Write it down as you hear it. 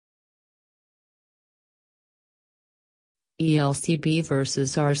ELCB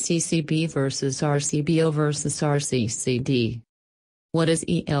versus RCCB versus RCBO versus RCCD. What is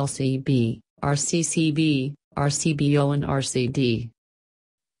ELCB, RCCB, RCBO and RCD?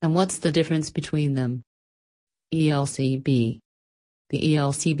 And what's the difference between them? ELCB. The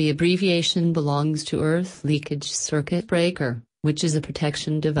ELCB abbreviation belongs to Earth Leakage Circuit Breaker, which is a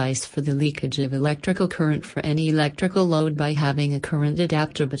protection device for the leakage of electrical current for any electrical load by having a current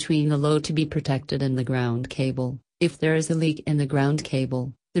adapter between the load to be protected and the ground cable. If there is a leak in the ground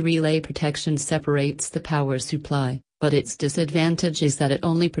cable, the relay protection separates the power supply, but its disadvantage is that it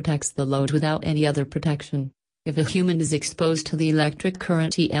only protects the load without any other protection. If a human is exposed to the electric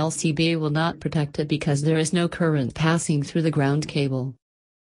current, ELCB will not protect it because there is no current passing through the ground cable.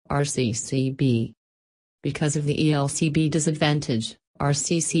 RCCB. Because of the ELCB disadvantage,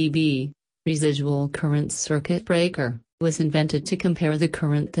 RCCB, residual current circuit breaker, was invented to compare the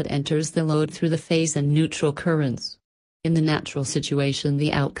current that enters the load through the phase and neutral currents. In the natural situation,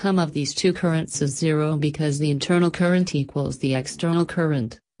 the outcome of these two currents is zero because the internal current equals the external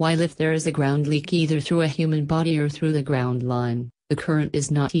current, while if there is a ground leak either through a human body or through the ground line, the current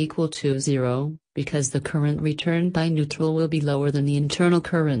is not equal to zero, because the current returned by neutral will be lower than the internal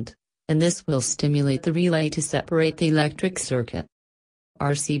current, and this will stimulate the relay to separate the electric circuit.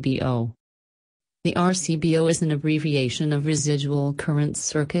 RCBO. The RCBO is an abbreviation of Residual Current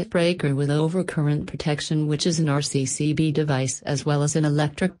Circuit Breaker with Overcurrent Protection, which is an RCCB device as well as an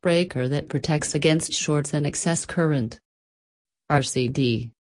electric breaker that protects against shorts and excess current. RCD.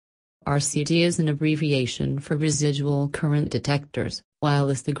 RCD is an abbreviation for Residual Current Detectors,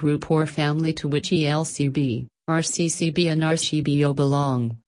 while is the group or family to which ELCB, RCCB and RCBO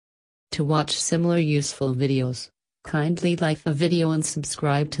belong. To watch similar useful videos, kindly like the video and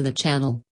subscribe to the channel.